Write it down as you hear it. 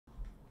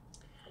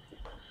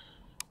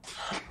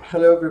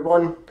Hello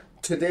everyone.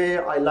 Today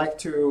I'd like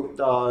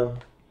to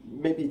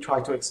maybe try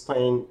to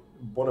explain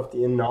one of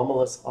the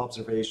anomalous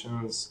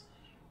observations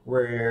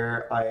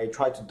where I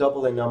tried to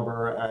double a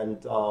number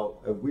and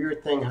a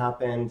weird thing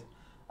happened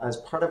as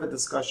part of a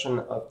discussion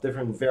of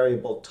different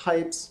variable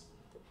types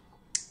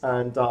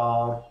and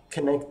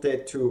connect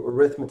it to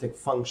arithmetic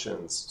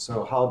functions.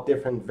 So how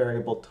different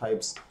variable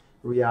types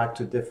react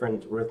to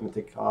different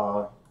arithmetic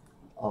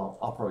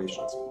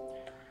operations.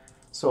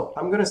 So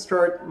I'm going to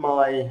start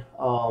my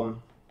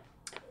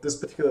this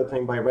particular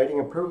thing by writing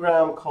a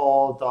program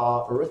called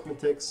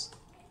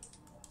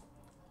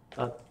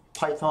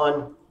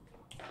arithmetics.python.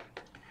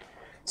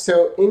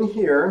 So in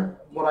here,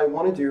 what I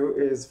want to do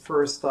is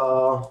first,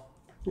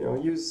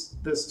 use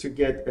this to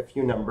get a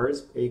few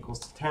numbers. A equals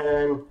to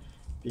 10,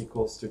 B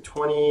equals to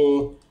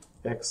 20,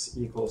 X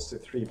equals to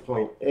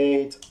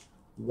 3.8,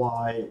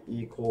 Y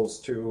equals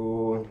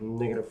to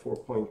negative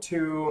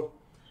 4.2.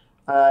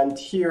 And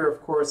here,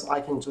 of course,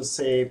 I can just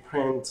say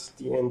print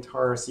the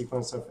entire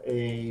sequence of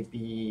A,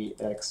 B,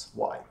 X,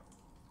 Y.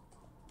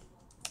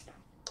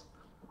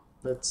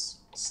 Let's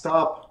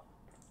stop,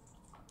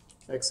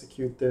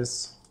 execute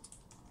this.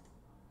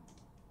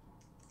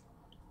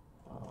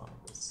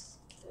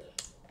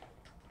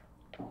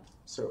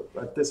 So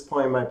at this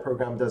point, my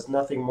program does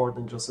nothing more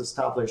than just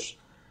establish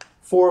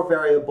 4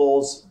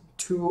 variables.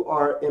 2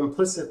 are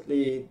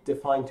implicitly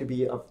defined to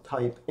be of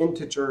type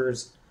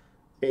integers.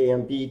 A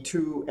and B,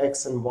 2,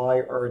 X and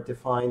Y are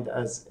defined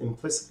as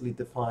implicitly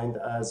defined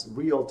as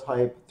real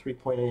type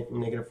 3.8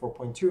 and negative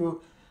 4.2.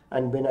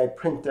 And when I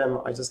print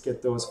them, I just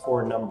get those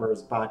 4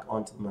 numbers back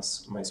onto my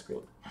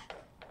screen.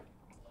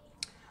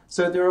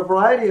 So there are a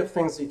variety of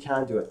things you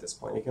can do at this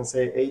point. You can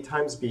say A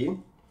times B.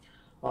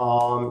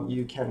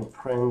 You can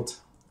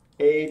print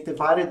A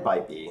divided by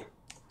B.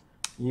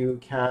 You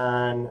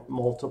can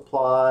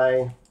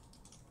multiply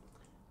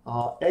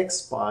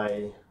X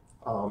by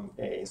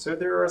A. So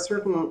there are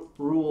certain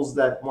rules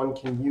that one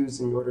can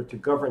use in order to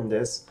govern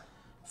this.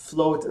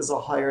 Float is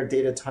a higher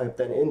data type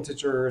than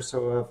integer,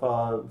 so if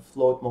a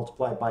float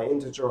multiplied by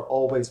integer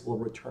always will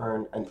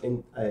return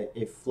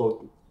a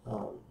float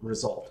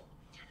result.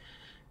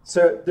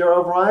 So there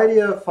are a variety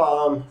of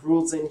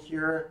rules in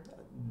here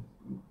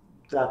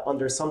that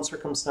under some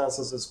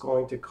circumstances is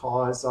going to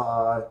cause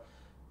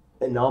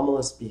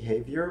anomalous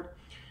behavior.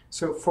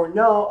 So for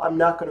now, I'm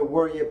not going to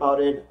worry about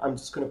it. I'm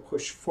just going to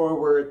push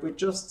forward with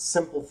just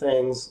simple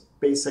things,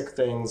 basic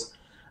things,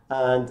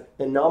 and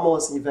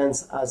anomalous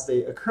events as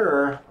they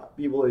occur,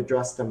 we will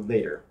address them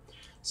later.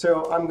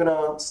 So I'm going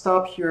to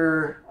stop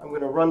here. I'm going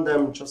to run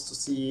them just to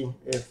see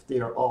if they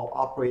are all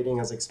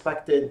operating as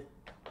expected.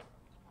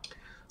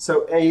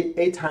 So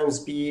A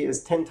times B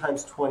is 10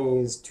 times 20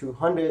 is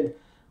 200,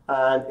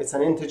 and it's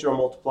an integer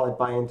multiplied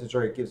by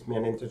integer. It gives me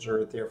an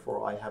integer,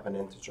 therefore I have an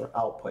integer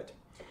output.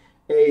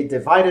 A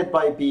divided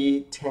by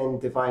B, 10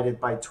 divided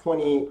by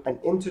 20, an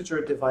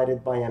integer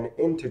divided by an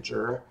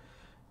integer.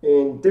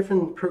 In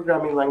different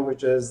programming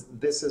languages,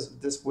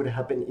 this would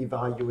have been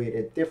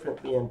evaluated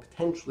differently and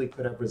potentially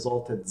could have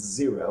resulted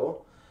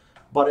 0.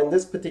 But in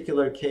this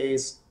particular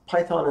case,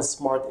 Python is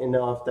smart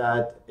enough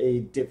that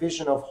a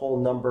division of whole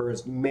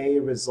numbers may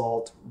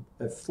result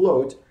a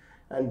float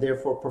and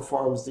therefore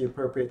performs the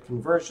appropriate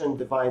conversion,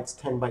 divides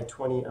 10 by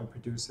 20 and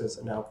produces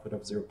an output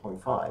of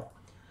 0.5.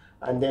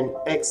 And then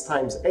X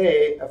times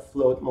A, a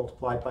float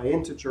multiplied by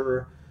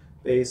integer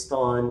based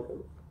on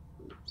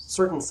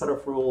certain set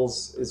of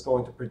rules is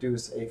going to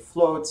produce a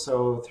float.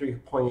 So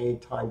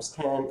 3.8 times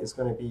 10 is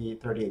going to be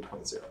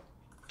 38.0.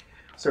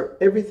 So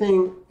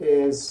everything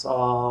is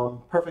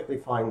perfectly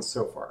fine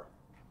so far.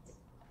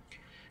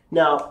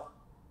 Now,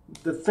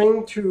 the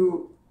thing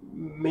to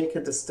make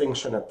a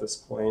distinction at this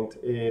point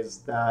is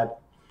that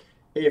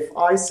if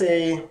I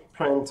say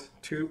print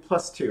 2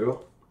 plus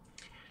 2,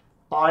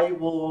 I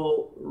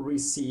will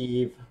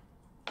receive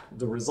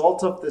the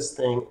result of this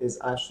thing is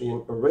actually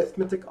an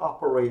arithmetic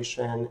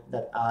operation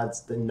that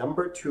adds the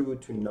number 2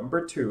 to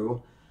number 2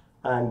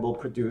 and will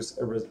produce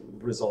a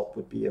result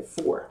would be a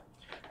 4.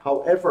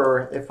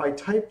 However, if I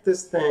type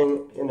this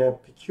thing in a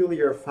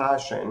peculiar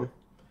fashion,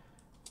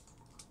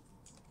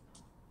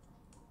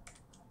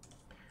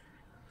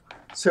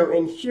 so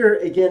in here,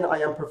 again,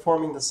 I am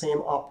performing the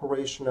same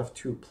operation of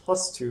 2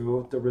 plus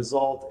 2. The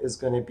result is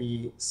going to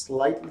be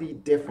slightly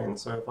different.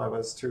 So if I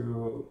was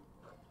to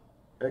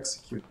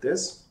execute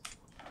this,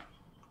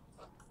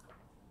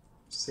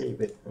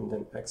 save it, and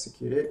then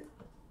execute it.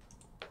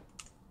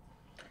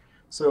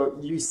 So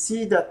you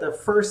see that the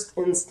first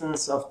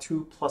instance of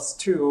 2 plus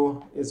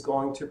 2 is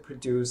going to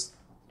produce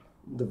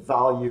the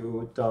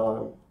value,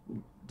 the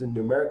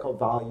numerical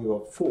value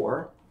of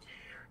 4.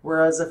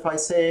 Whereas if I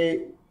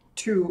say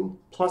 2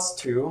 plus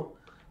 2,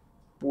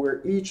 where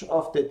each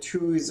of the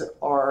 2's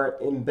are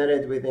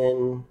embedded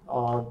within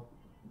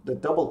the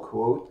double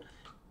quote,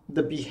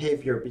 the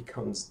behavior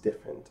becomes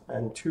different.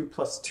 And 2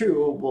 plus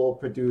 2 will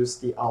produce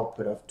the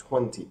output of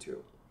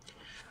 22.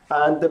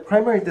 And the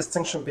primary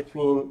distinction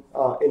between,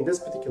 in this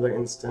particular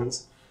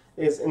instance,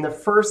 is in the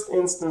first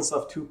instance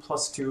of 2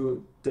 plus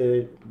 2,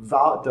 the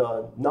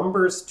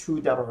numbers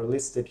 2 that are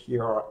listed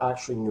here are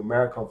actually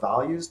numerical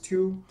values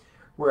 2,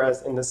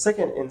 whereas in the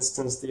second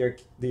instance,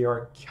 they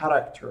are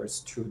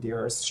characters 2, they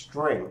are a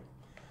string.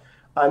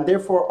 And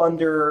therefore,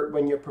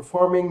 when you're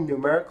performing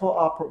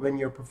when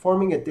you're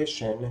performing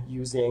addition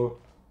using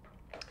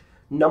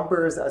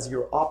numbers as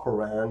your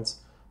operands,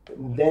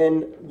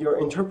 then your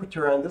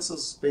interpreter, and this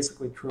is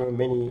basically true in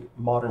many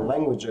modern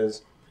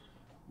languages,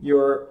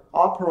 your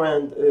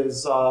operand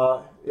is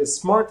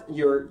smart.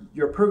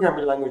 Your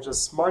programming language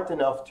is smart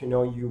enough to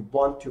know you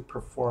want to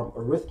perform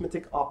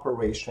arithmetic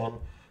operation,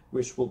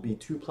 which will be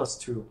 2 plus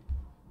 2,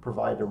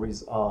 provide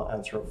the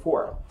answer of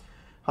 4.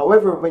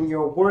 However, when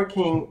you're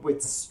working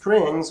with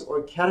strings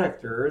or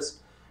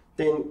characters,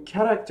 then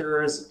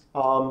characters,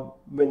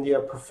 when they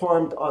are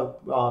performed,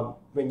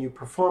 when you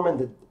perform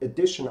an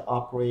addition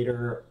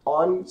operator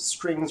on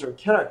strings or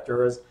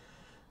characters,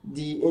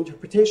 the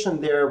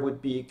interpretation there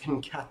would be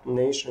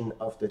concatenation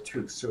of the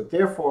two. So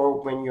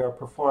therefore, when you're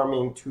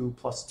performing 2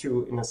 plus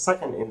 2 in a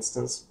second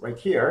instance, right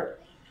here,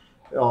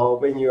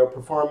 when you're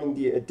performing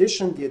the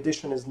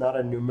addition is not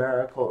a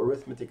numerical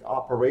arithmetic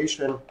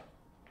operation.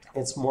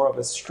 It's more of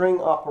a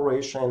string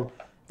operation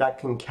that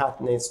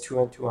concatenates 2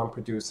 and 2 and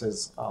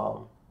produces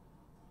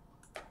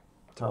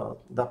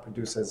that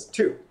produces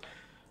 2.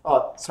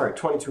 Sorry,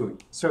 22.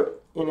 So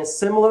in a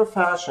similar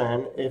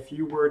fashion, if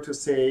you were to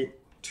say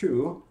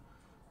 2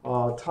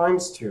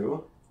 times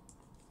 2,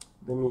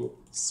 let me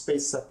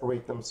space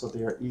separate them so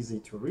they are easy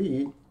to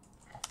read.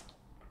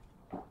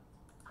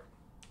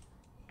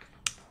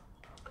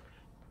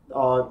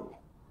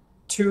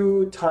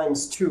 2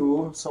 times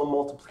 2, so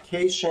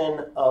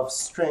multiplication of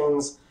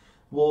strings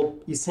will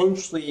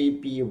essentially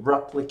be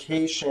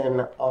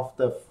replication of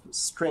the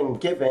string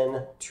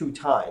given 2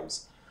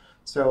 times.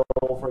 So,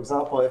 for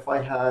example, if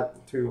I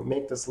had to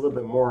make this a little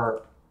bit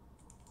more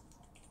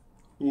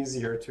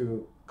easier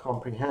to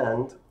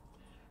comprehend,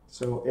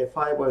 so if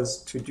I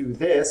was to do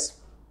this,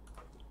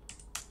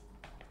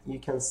 you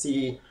can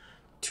see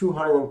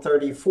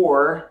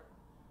 234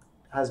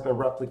 has been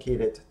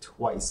replicated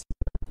twice.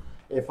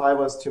 If I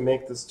was to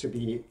make this to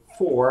be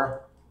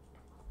 4,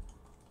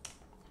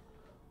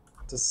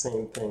 the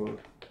same thing.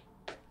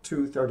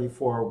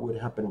 234 would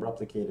have been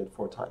replicated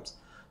 4 times.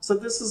 So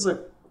this is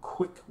a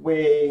quick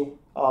way,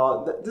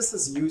 this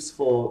is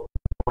useful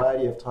a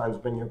variety of times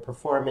when you're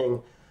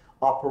performing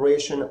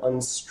operation on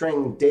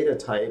string data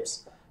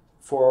types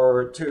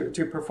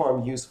to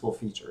perform useful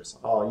features,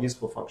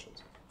 useful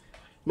functions.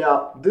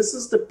 Now, this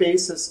is the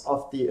basis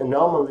of the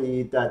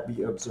anomaly that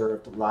we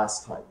observed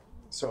last time.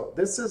 So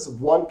this is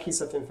one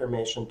piece of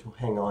information to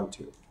hang on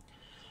to.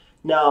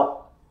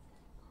 Now,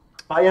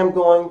 I am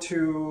going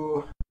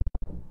to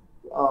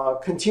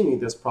continue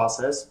this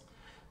process.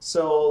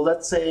 So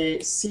let's say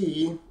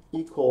C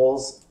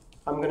equals,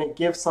 I'm going to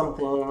give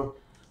something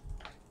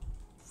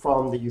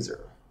from the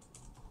user.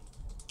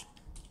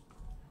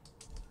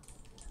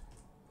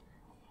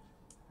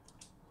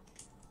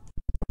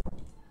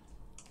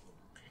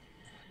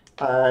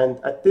 And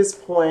at this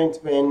point,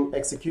 when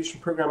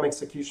program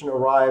execution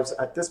arrives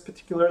at this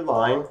particular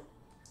line,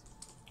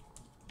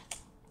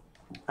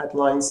 at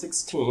line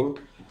 16,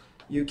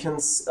 you can,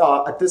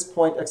 at this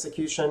point,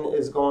 execution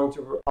is going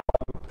to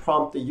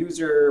prompt the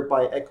user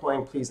by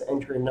echoing, please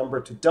enter a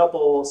number to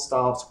double,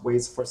 stops,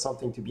 waits for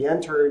something to be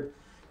entered.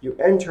 You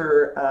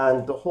enter,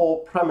 and the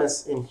whole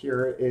premise in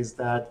here is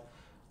that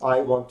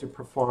I want to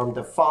perform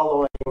the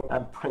following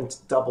and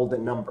print double the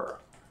number.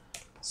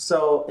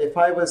 So if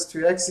I was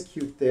to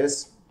execute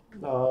this,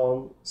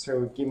 so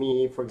give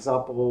me, for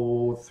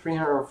example,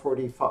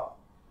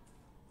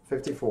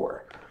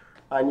 354,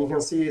 and you can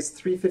see it's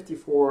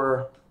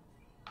 354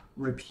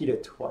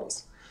 repeated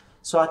twice.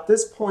 So at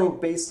this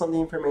point, based on the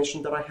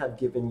information that I have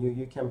given you,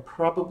 you can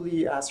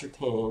probably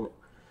ascertain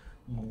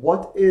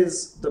what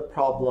is the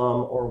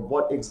problem or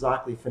what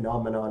exactly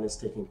phenomenon is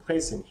taking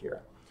place in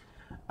here.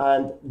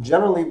 And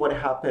generally what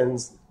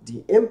happens,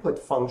 the input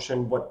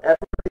function, whatever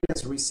it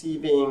is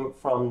receiving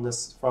from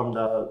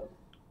the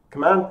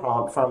command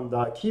prompt, from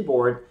the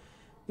keyboard,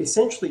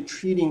 essentially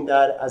treating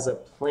that as a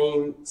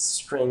plain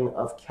string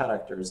of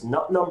characters,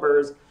 not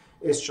numbers.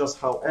 It's just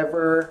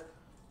however,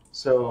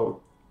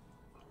 so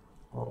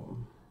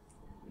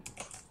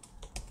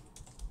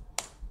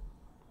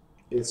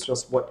it's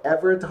just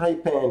whatever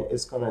type in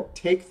is going to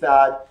take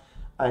that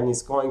and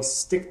it's going to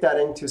stick that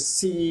into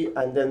C,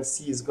 and then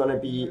C is going to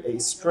be a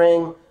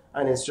string,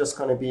 and it's just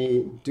going to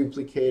be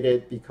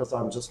duplicated because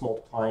I'm just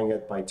multiplying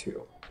it by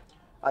 2.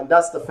 And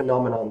that's the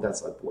phenomenon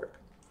that's at work.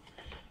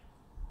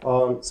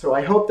 So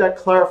I hope that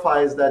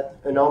clarifies that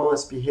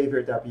anomalous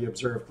behavior that we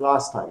observed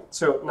last time.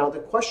 So now the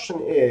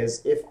question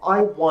is, if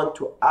I want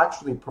to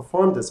actually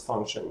perform this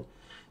function,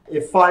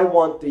 if I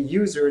want the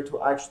user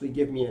to actually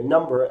give me a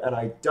number and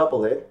I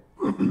double it,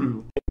 what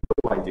do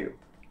I do?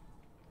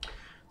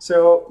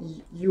 So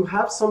you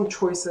have some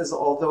choices,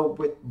 although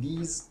with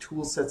these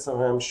tool sets that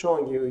I'm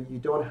showing you, you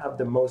don't have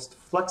the most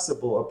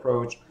flexible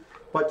approach,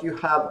 but you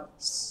have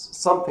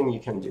something you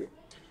can do.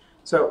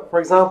 So for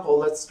example,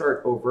 let's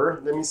start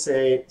over. Let me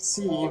say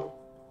C.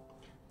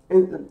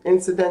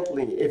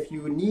 Incidentally, if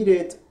you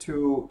needed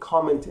to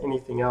comment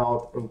anything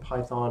out in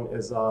Python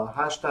is a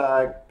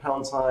hashtag,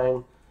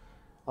 #,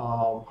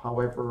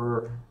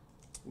 however,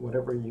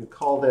 whatever you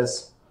call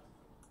this,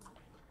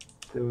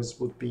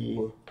 those would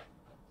be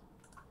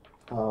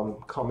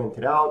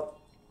commented out.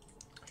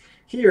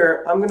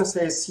 Here, I'm going to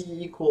say C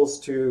equals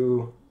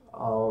to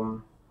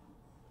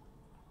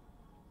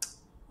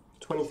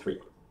 23.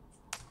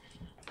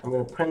 I'm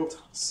going to print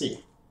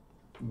C.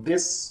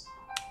 This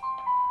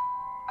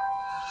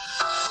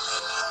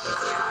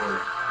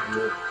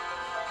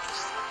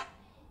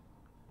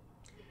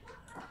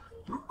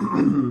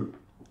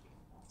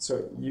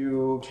so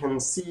you can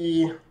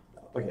see,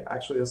 okay,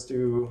 actually let's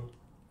do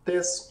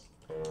this,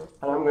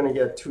 and I'm going to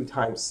get 2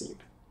 times C.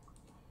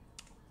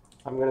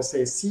 I'm going to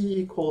say C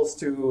equals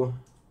to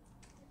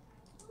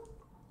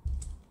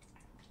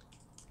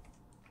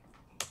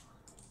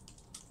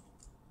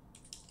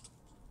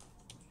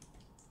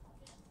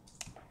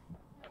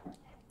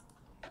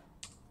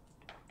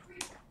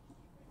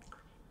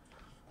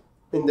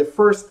in the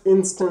first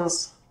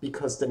instance,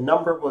 because the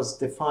number was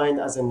defined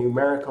as a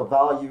numerical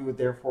value,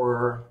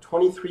 therefore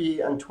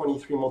 23 and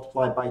 23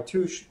 multiplied by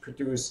 2 should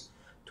produce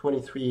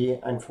 23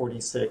 and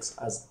 46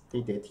 as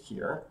they did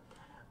here.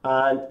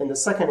 And in the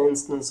second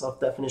instance of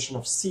definition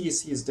of C,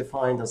 C is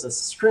defined as a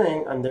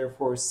string, and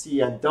therefore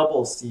C and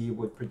double C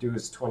would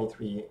produce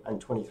 23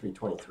 and 23,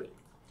 23.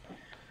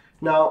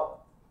 Now,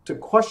 the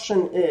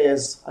question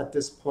is, at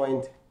this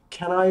point,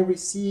 can I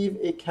receive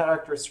a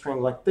character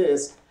string like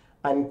this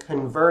and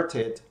convert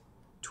it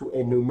to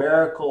a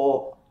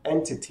numerical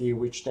entity,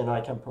 which then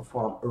I can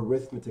perform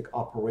arithmetic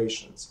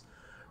operations?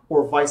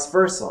 Or vice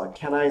versa,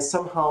 can I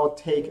somehow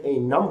take a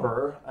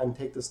number and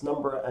take this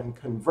number and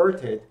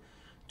convert it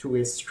to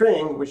a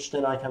string, which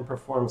then I can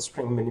perform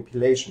string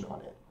manipulation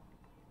on it?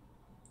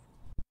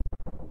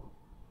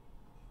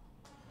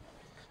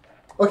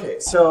 Okay,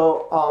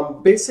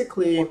 so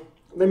basically,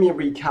 let me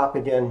recap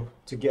again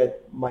to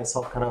get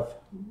myself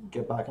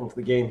get back into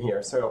the game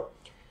here. So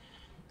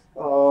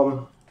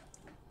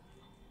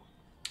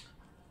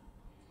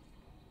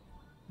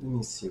let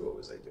me see, what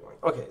was I doing?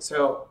 Okay,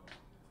 so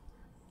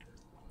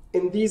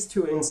in these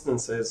two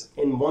instances,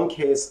 in one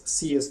case,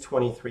 C is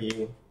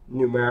 23,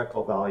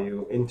 numerical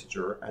value,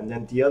 integer, and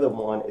then the other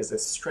one is a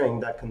string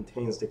that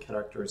contains the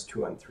characters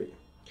 2 and 3.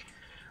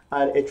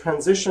 And a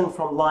transition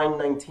from line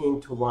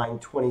 19 to line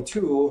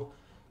 22,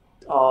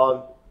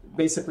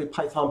 basically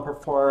Python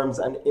performs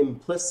an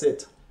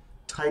implicit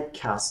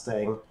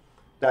typecasting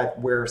that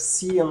where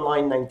C in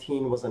line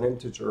 19 was an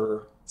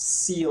integer,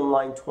 C in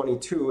line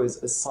 22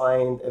 is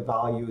assigned a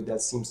value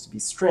that seems to be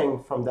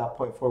string. From that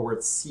point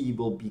forward, C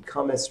will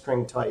become a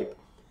string type,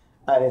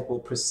 and it will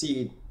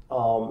proceed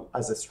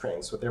as a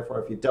string. So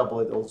therefore, if you double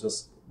it, it'll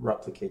just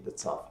replicate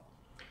itself.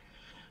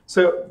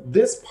 So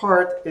this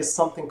part is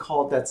something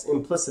called that's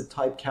implicit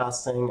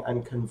typecasting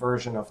and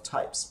conversion of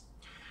types.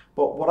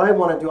 But what I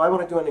want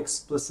to do an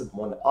explicit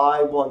one.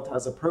 I want,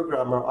 as a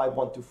programmer, I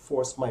want to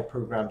force my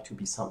program to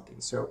be something.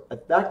 So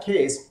at that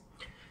case,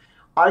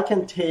 I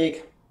can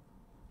take,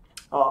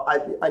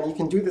 and you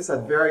can do this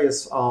at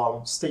various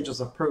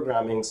stages of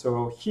programming.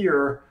 So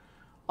here,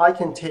 I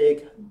can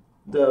take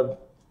the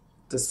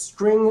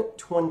string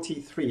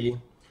 23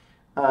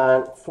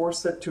 and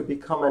force it to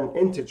become an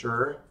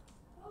integer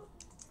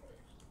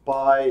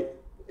by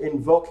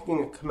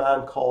invoking a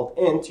command called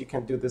int. You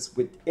can do this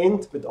with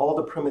int, with all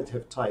the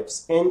primitive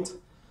types, int,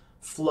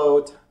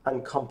 float,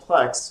 and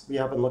complex. We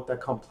haven't looked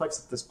at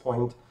complex at this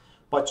point,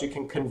 but you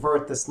can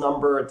convert this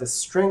number, the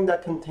string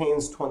that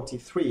contains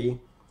 23.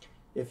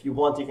 If you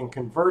want, you can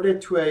convert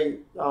it to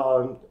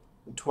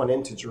an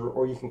integer,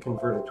 or you can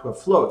convert it to a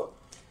float.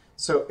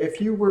 So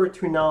if you were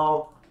to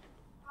now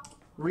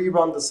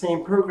rerun the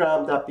same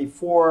program that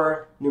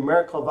before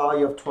numerical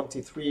value of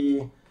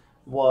 23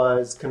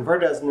 was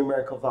converted as a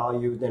numerical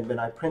value, then when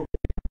I printed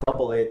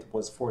double it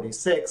was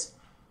 46.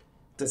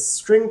 The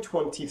string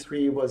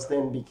 23 was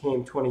then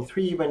became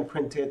 23 when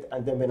printed,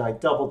 and then when I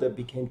doubled it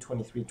became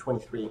 23,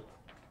 23.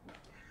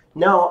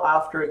 Now,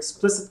 after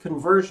explicit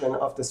conversion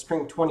of the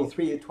string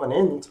 23 to an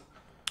int,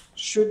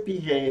 should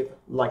behave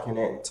like an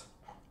int.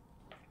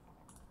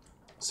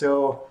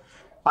 So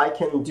I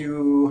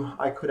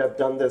could have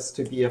done this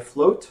to be a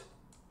float,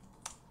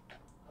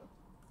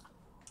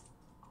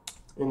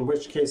 in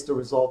which case the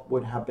result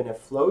would have been a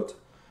float.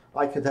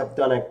 I could have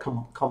done a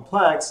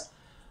complex.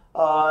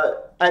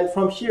 And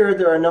from here,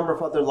 there are a number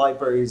of other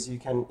libraries you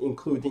can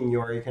import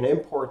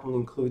and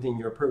include in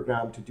your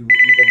program to do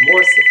even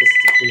more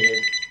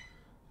sophisticated.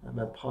 I'm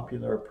a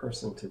popular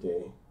person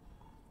today.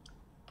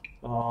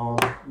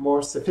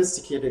 More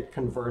sophisticated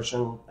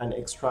conversion and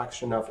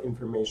extraction of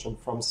information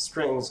from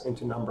strings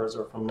into numbers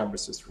or from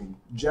numbers to string.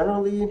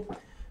 Generally,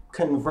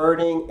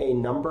 converting a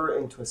number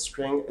into a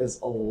string is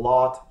a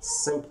lot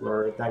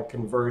simpler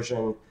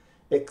than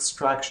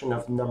extraction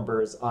of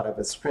numbers out of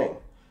a string.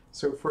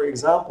 So for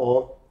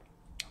example,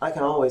 I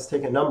can always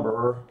take a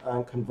number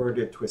and convert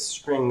it to a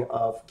string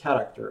of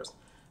characters.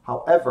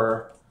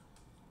 However,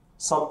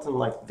 something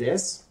like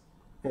this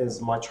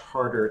is much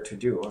harder to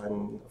do.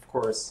 And of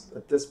course,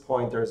 at this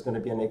point, there's going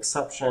to be an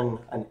exception,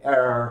 an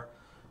error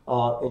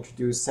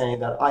introduced saying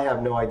that I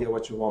have no idea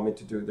what you want me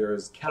to do.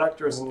 There's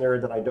characters in there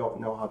that I don't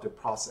know how to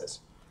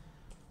process.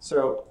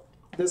 So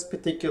this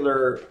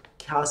particular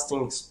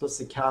casting,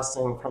 explicit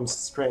casting from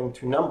string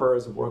to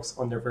numbers works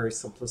under very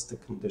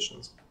simplistic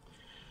conditions.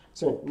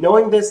 So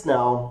knowing this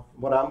now,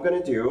 what I'm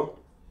going to do,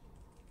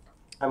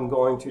 I'm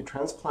going to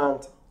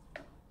transplant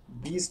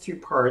these two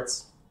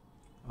parts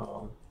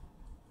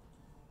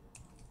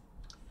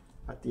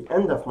at the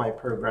end of my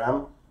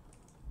program,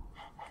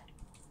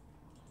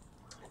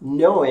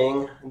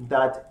 knowing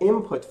that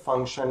input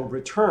function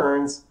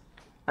returns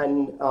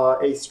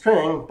a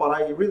string, but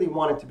I really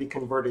want it to be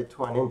converted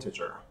to an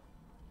integer.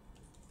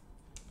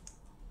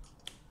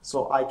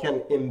 So I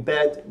can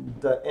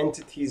embed the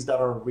entities that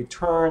are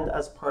returned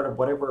as part of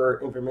whatever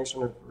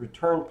information is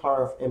returned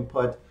part of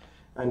input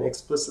and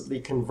explicitly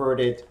convert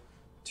it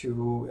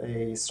to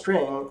a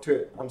string,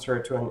 to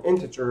an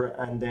integer,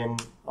 and then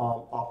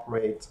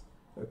operate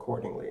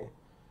accordingly.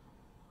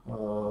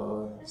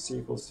 C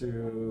equals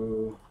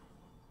to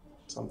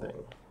something.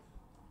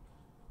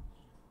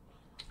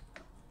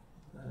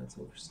 That's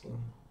interesting.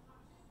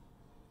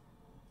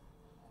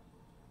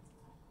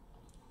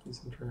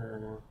 Please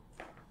enter.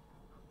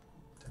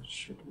 That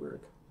should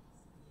work.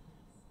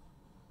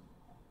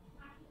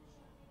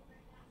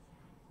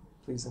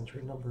 Please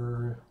enter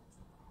number.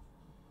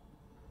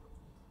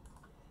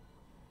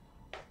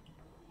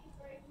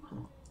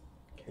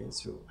 Okay,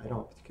 so I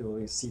don't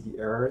particularly see the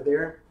error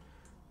there.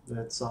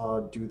 Let's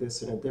do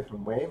this in a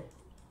different way.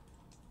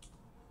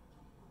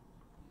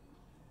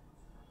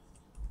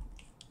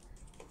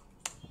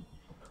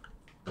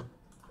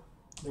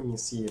 Let me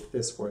see if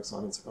this works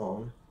on its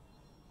own.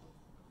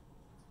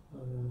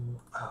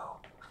 Oh,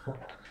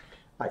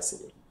 I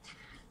see.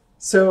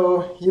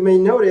 So you may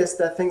notice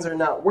that things are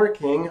not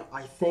working,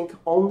 I think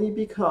only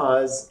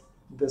because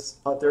this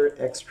other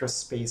extra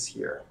space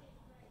here.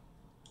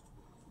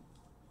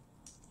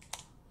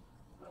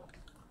 Let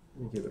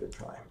me give it a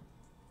try.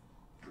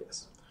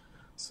 Yes.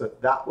 So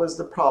that was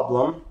the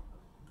problem.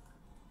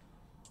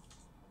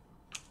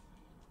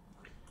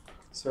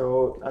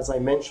 So as I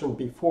mentioned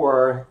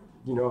before,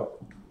 you know,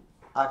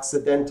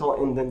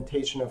 accidental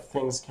indentation of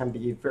things can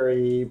be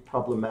very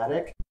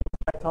problematic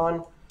in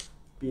Python.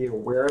 Be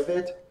aware of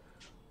it.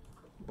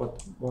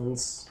 But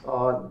once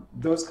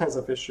those kinds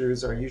of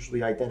issues are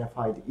usually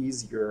identified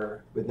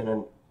easier within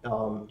an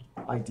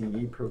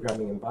IDE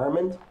programming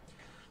environment.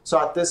 So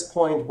at this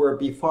point, where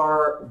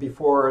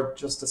before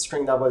just a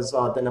string that was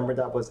the number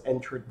that was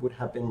entered would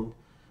have been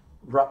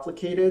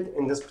replicated,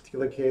 in this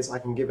particular case, I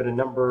can give it a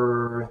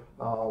number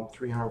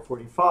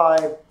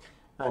 345,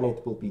 and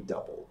it will be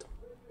doubled.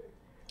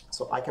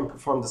 So I can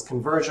perform this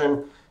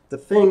conversion. The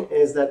thing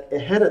is that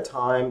ahead of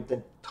time,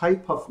 the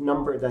type of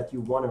number that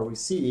you want to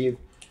receive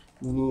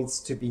needs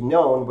to be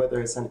known,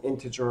 whether it's an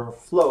integer or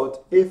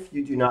float. If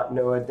you do not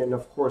know it, then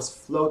of course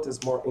float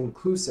is more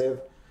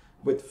inclusive.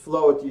 With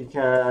float, you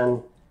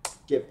can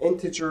give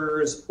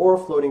integers or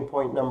floating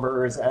point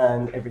numbers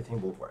and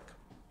everything will work.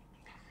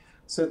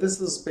 So this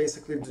is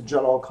basically the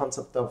general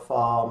concept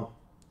of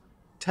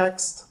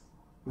text,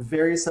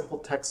 very simple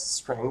text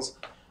strings,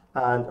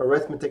 and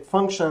arithmetic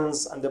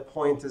functions. And the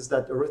point is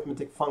that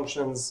arithmetic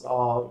functions,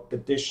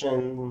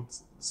 addition,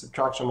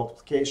 subtraction,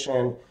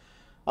 multiplication,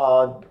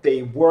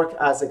 they work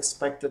as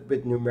expected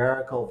with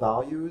numerical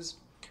values.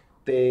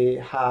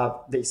 They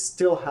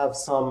still have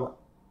some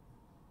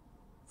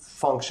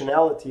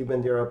functionality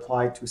when they're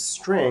applied to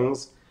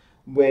strings.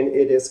 When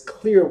it is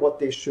clear what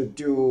they should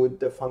do,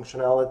 the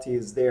functionality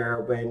is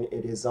there. When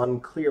it is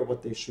unclear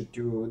what they should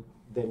do,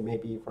 then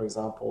maybe, for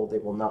example, they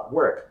will not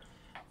work.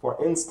 For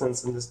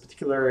instance, in this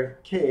particular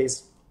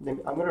case,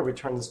 I'm going to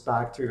return this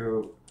back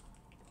to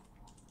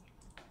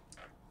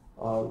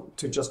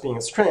just being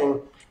a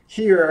string.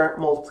 Here,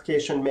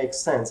 multiplication makes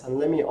sense. And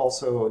let me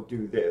also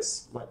do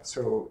this.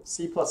 So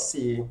C plus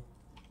C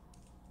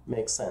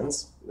makes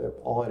sense.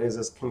 All it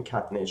is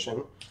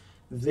concatenation.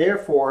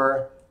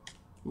 Therefore,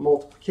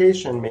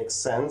 multiplication makes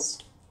sense.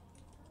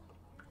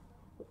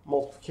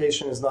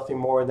 Multiplication is nothing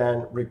more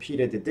than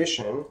repeated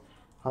addition.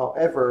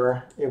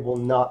 However, it will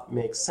not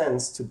make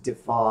sense to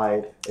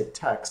divide a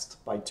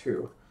text by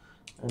 2.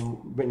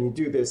 And when you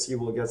do this, you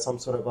will get some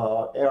sort of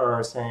a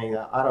error saying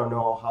that I don't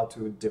know how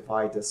to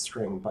divide this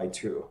string by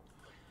 2.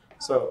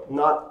 So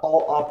not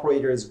all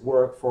operators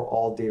work for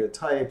all data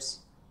types,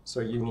 so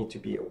you need to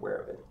be aware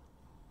of it.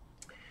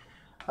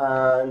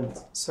 And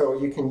so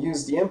you can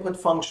use the input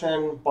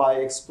function by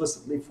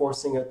explicitly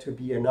forcing it to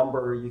be a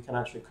number. You can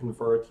actually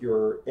convert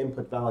your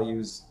input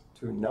values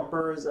to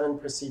numbers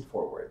and proceed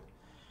forward.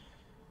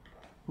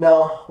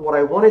 Now, what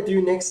I want to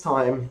do next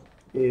time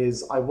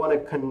is I want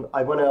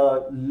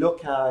to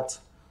look at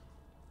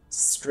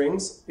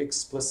strings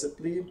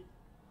explicitly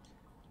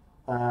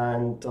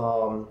and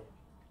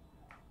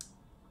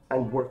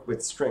work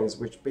with strings,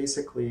 which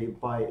basically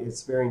by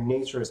its very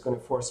nature is going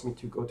to force me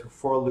to go to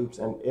for loops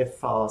and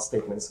if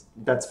statements.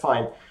 That's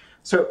fine.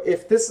 So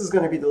if this is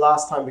going to be the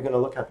last time we're going to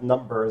look at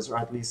numbers, or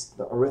at least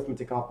the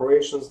arithmetic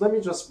operations, let me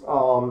just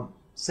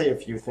say a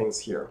few things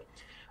here.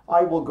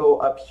 I will go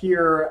up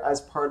here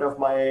as part of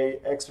my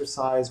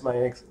exercise,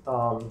 what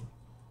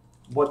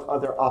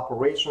other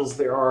operations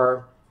there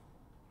are.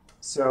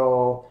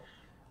 So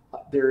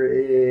there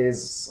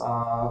is,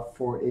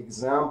 for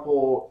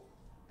example,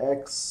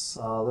 x,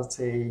 let's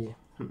say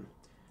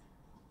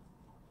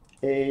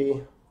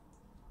a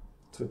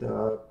to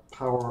the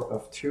power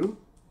of 2.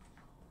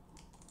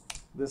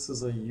 This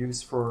is a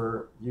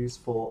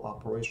useful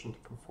operation to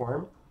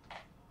perform.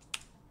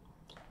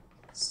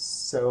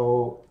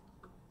 So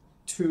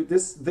to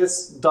this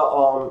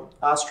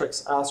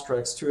asterisk,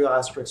 asterisk, 2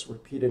 asterisks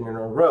repeated in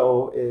a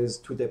row is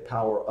to the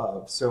power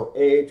of. So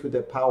a to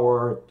the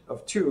power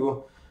of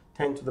 2,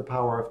 10 to the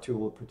power of 2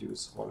 will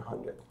produce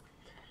 100.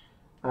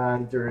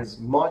 And there is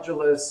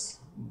modulus.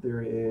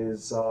 There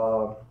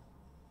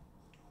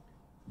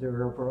are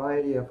a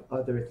variety of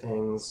other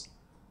things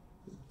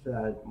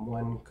that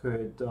one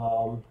could,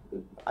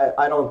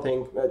 I don't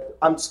think,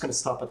 I'm just going to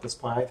stop at this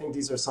point. I think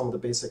these are some of the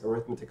basic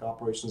arithmetic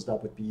operations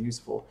that would be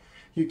useful.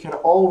 You can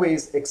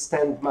always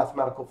extend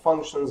mathematical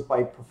functions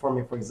by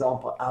performing, for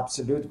example,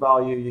 absolute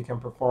value. You can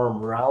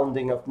perform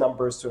rounding of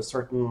numbers to a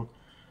certain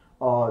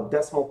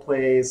decimal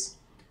place.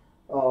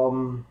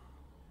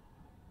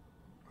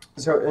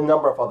 So a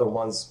number of other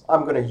ones.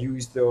 I'm going to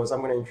use those. I'm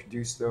going to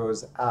introduce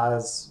those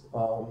as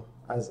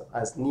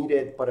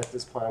needed, but at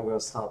this point I'm going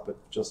to stop with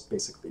just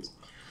basic these.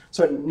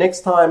 So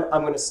next time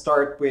I'm going to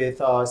start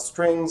with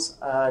strings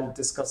and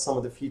discuss some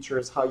of the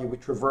features, how you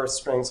would traverse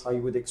strings, how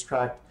you would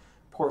extract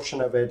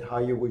portion of it, how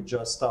you would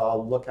just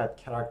look at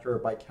character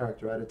by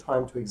character at a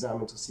time to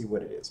examine to see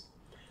what it is.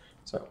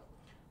 So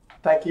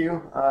thank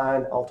you,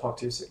 and I'll talk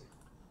to you soon.